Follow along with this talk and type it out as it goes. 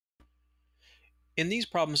In these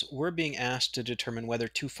problems, we're being asked to determine whether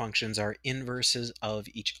two functions are inverses of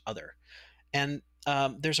each other. And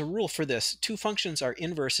there's a rule for this. Two functions are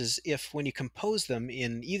inverses if, when you compose them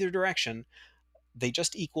in either direction, they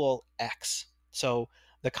just equal x. So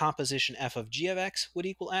the composition f of g of x would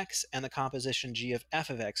equal x, and the composition g of f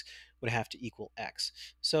of x would have to equal x.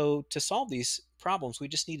 So to solve these problems, we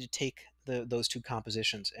just need to take those two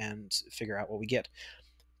compositions and figure out what we get.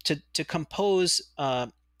 To compose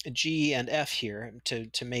g and f here,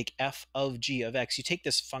 to make f of g of x, you take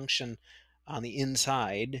this function on the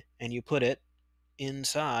inside and you put it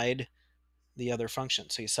inside the other function.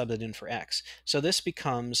 So you sub it in for x. So this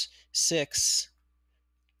becomes 6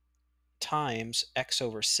 times x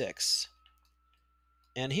over 6.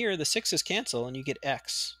 And here the 6's cancel and you get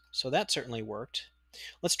x. So that certainly worked.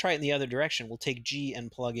 Let's try it in the other direction. We'll take g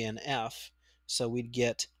and plug in f. So we'd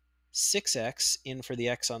get 6x in for the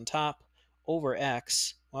x on top over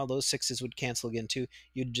x. Well, those 6's would cancel again too.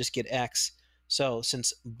 You'd just get x. So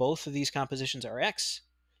since both of these compositions are x,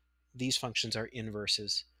 these functions are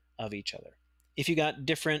inverses of each other. If you got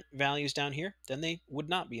different values down here, then they would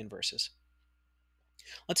not be inverses.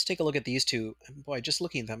 Let's take a look at these two. Boy, just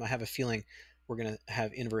looking at them, I have a feeling we're going to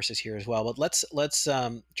have inverses here as well. But let's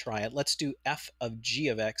try it. Let's do f of g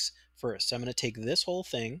of x first. So I'm going to take this whole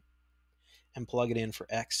thing and plug it in for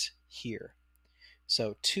x here.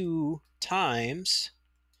 So 2 times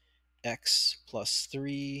x plus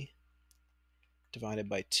 3 divided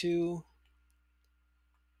by 2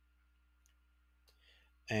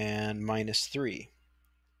 and minus 3.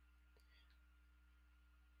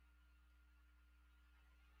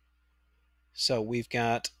 So we've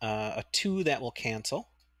got a 2 that will cancel,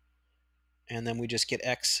 and then we just get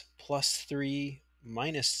x plus 3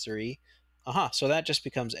 minus 3. Aha, so that just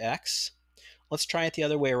becomes x. Let's try it the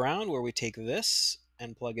other way around, where we take this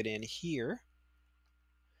and plug it in here.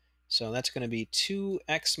 So that's going to be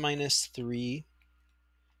 2x minus 3.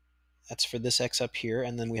 That's for this x up here,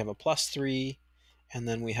 and then we have a plus 3, and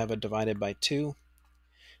then we have a divided by 2.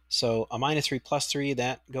 So a minus 3 plus 3,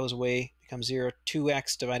 that goes away, becomes 0.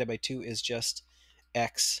 2x divided by 2 is just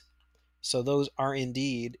x. So those are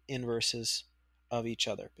indeed inverses of each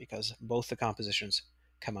other because both the compositions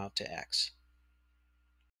come out to x.